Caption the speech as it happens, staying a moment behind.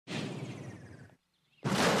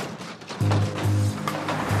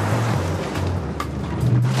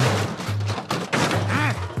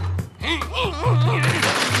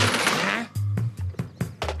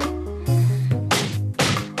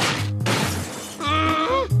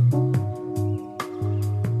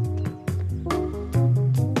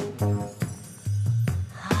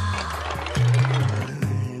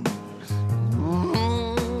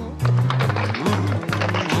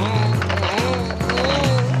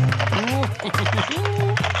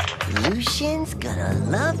magician's gonna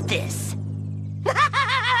love this.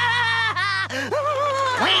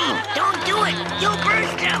 Wayne, don't do it! You'll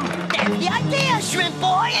burst him! That's the idea, shrimp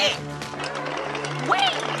boy!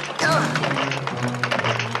 Wait!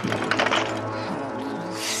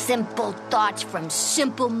 Simple thoughts from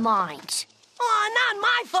simple minds. Oh, not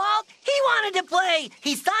my fault. He wanted to play.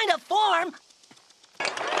 He signed a form.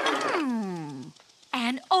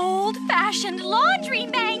 An old-fashioned laundry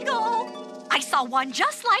mangle. I saw one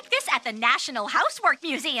just like this at the National Housework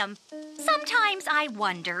Museum. Sometimes I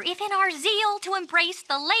wonder if in our zeal to embrace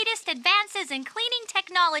the latest advances in cleaning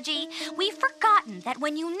technology, we've forgotten that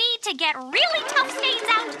when you need to get really tough stains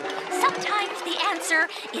out, sometimes the answer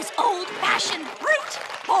is old-fashioned brute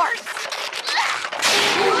force.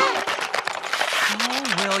 Oh,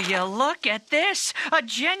 will you look at this? A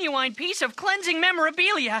genuine piece of cleansing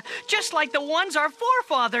memorabilia, just like the ones our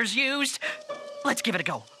forefathers used. Let's give it a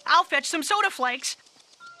go. I'll fetch some soda flakes.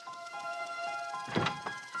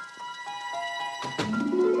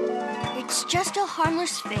 It's just a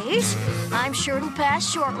harmless phase. I'm sure it'll pass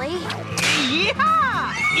shortly.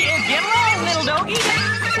 Yeehaw! Yeah, get along, little doggy.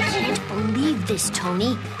 I can't believe this,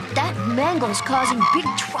 Tony. That mangle's causing big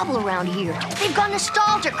trouble around here. They've gone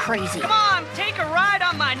nostalgia crazy. Come on, take a ride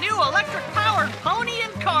on my new electric-powered pony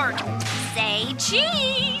and cart. Say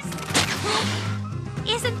cheese!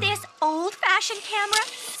 Isn't this old-fashioned camera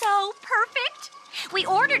so perfect? We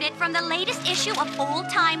ordered it from the latest issue of Old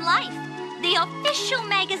Time Life, the official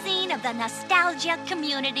magazine of the nostalgia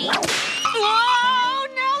community. Whoa,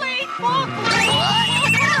 Nellie!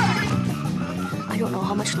 I don't know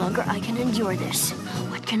how much longer I can endure this.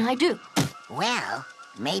 What can I do? Well,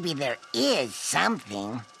 maybe there is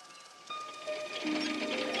something.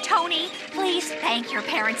 Tony, please thank your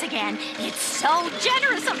parents again. It's so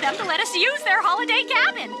generous of them to let us use their holiday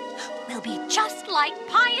cabin. We'll be just like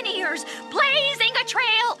pioneers, blazing a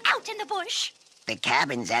trail out in the bush. The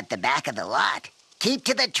cabin's at the back of the lot. Keep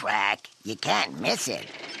to the track. You can't miss it.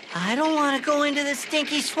 I don't want to go into the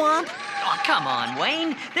stinky swamp. Oh, come on,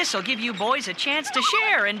 Wayne. This'll give you boys a chance to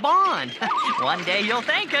share and bond. One day you'll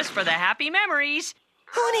thank us for the happy memories.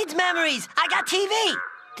 Who needs memories? I got TV.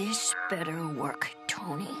 This better work,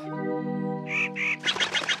 Tony.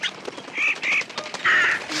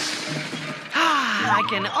 I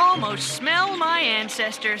can almost smell my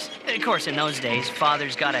ancestors. Of course, in those days,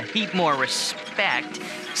 fathers got a heap more respect.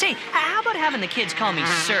 Say, how about having the kids call me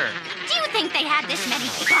sir? Do you think they had this many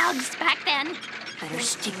bugs back then? Better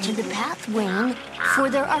stick to the path, Wayne, for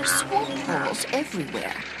there are swamp holes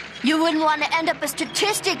everywhere. You wouldn't want to end up a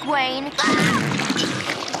statistic, Wayne.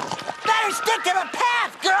 Better stick to the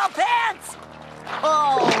path, girl pants!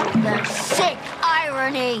 Oh, the sick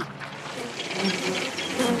irony.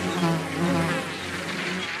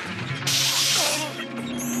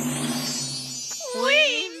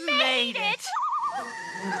 We made it!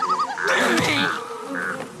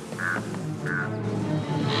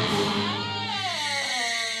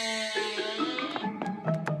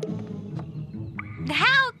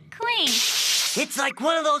 How clean. It's like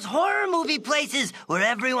one of those horror movie places where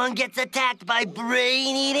everyone gets attacked by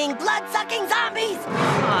brain-eating, blood-sucking zombies.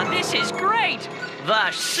 Oh, this is great.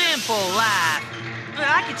 The simple life.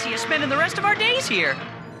 I could see us spending the rest of our days here.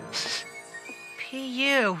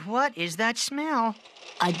 P.U., what is that smell?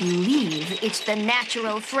 I believe it's the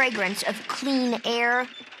natural fragrance of clean air.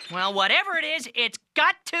 Well, whatever it is, it's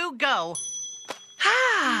got to go.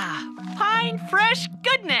 Ah, pine fresh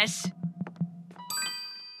goodness.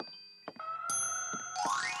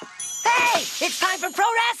 Hey, it's time for pro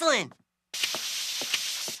wrestling.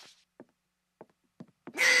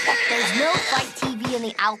 There's no fight TV in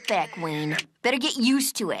the Outback, Wayne. Better get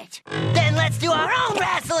used to it. Then let's do our own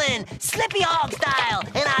wrestling, Slippy Hog style.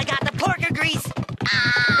 And I got the porker grease. So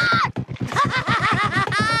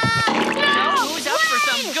who's up for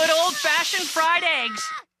some good old-fashioned fried eggs?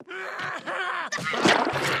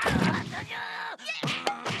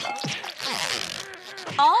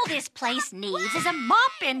 All this place needs is a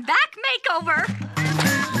mop and back makeover.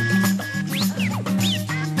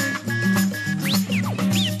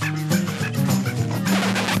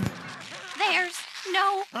 There's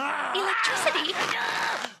no electricity.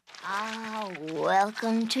 Ah,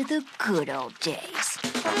 welcome to the good old days.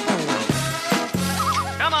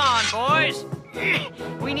 Come on, boys.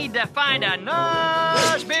 We need to find a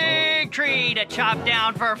nice big tree to chop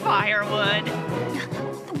down for firewood.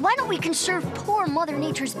 Why don't we conserve poor Mother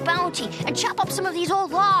Nature's bounty and chop up some of these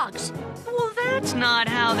old logs? Well, that's not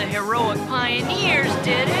how the heroic pioneers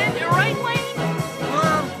did it, right, Wayne?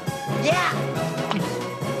 Yeah.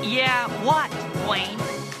 Yeah, what, Wayne?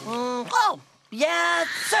 Oh, yeah,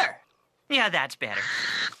 sir. Yeah, that's better.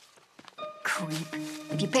 creep.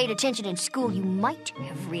 If you paid attention in school, you might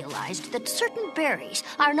have realized that certain berries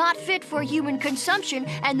are not fit for human consumption,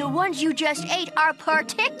 and the ones you just ate are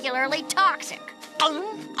particularly toxic.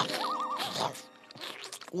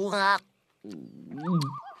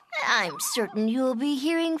 I'm certain you'll be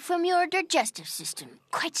hearing from your digestive system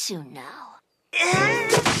quite soon now.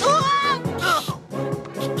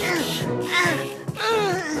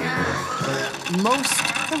 Most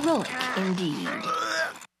heroic indeed.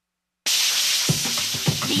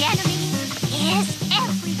 The enemy is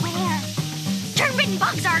everywhere. German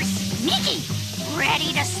bugs are sneaky,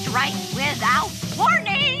 ready to strike without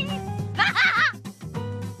warning.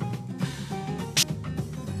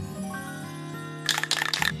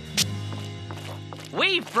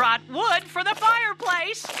 We've brought wood for the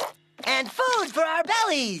fireplace. And food for our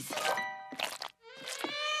bellies.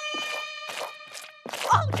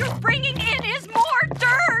 All you're bringing in is more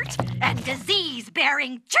dirt and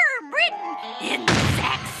disease-bearing, germ-ridden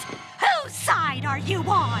insects. Whose side are you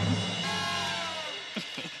on?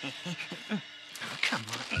 Come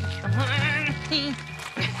on.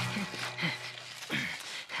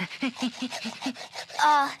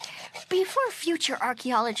 Before future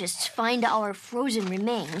archaeologists find our frozen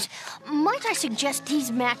remains, might I suggest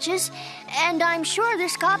these matches? And I'm sure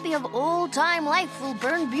this copy of Old Time Life will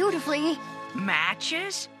burn beautifully.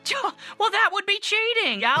 Matches? Well, that would be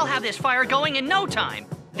cheating. I'll have this fire going in no time.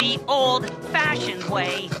 The old-fashioned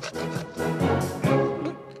way.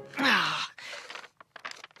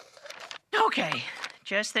 Okay,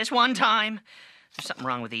 just this one time. There's something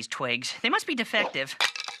wrong with these twigs. They must be defective.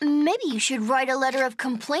 Maybe you should write a letter of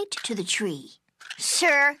complaint to the tree.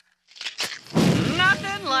 Sir?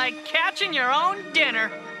 Nothing like catching your own dinner.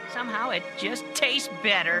 Somehow it just tastes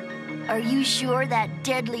better. Are you sure that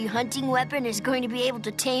deadly hunting weapon is going to be able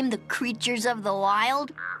to tame the creatures of the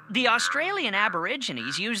wild? The Australian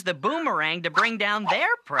Aborigines use the boomerang to bring down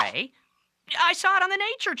their prey. I saw it on the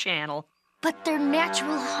Nature Channel. But they're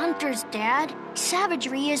natural hunters, Dad.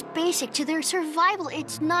 Savagery is basic to their survival.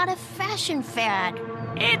 It's not a fashion fad.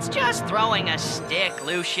 It's just throwing a stick,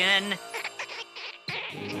 Lucian.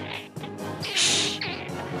 Shh.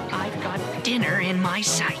 I've got dinner in my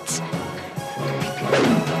sights.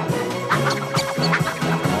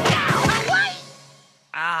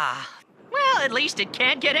 Well, at least it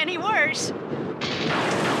can't get any worse.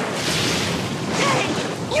 Hey,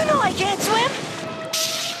 you know I can't swim.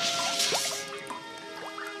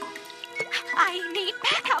 I need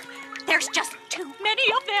backup. There's just too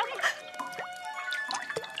many of them.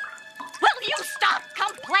 Will you stop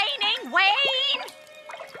complaining, Wayne?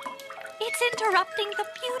 It's interrupting the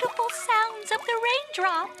beautiful sounds of the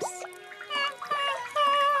raindrops.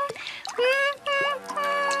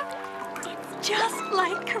 It's just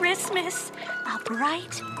like Christmas. A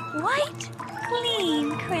bright, white,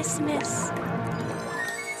 clean Christmas.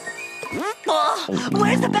 Oh,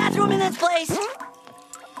 where's the bathroom in this place?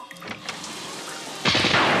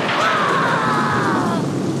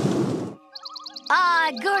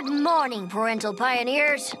 Good morning, parental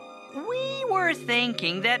pioneers. We were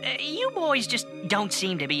thinking that you boys just don't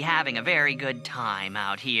seem to be having a very good time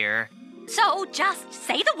out here. So just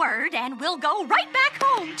say the word and we'll go right back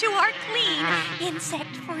home to our clean,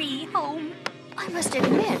 insect-free home. I must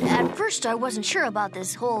admit, at first I wasn't sure about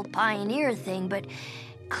this whole pioneer thing, but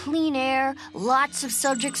clean air, lots of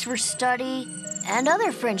subjects for study, and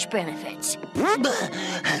other fringe benefits.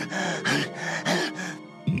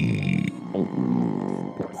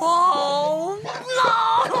 Oh,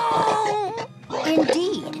 no!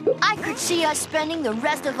 Indeed. I could see us spending the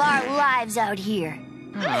rest of our lives out here.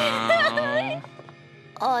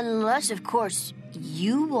 Unless, of course,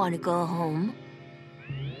 you want to go home.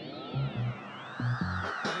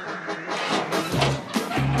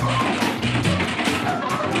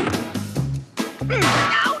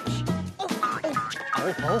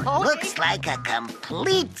 Looks like a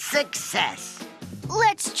complete success.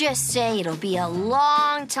 Let's just say it'll be a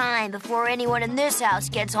long time before anyone in this house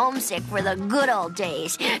gets homesick for the good old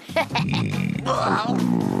days.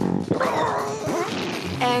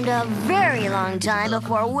 And a very long time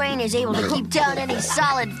before Wayne is able to keep down any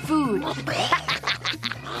solid food.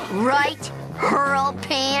 Right, Hurl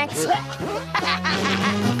Pants?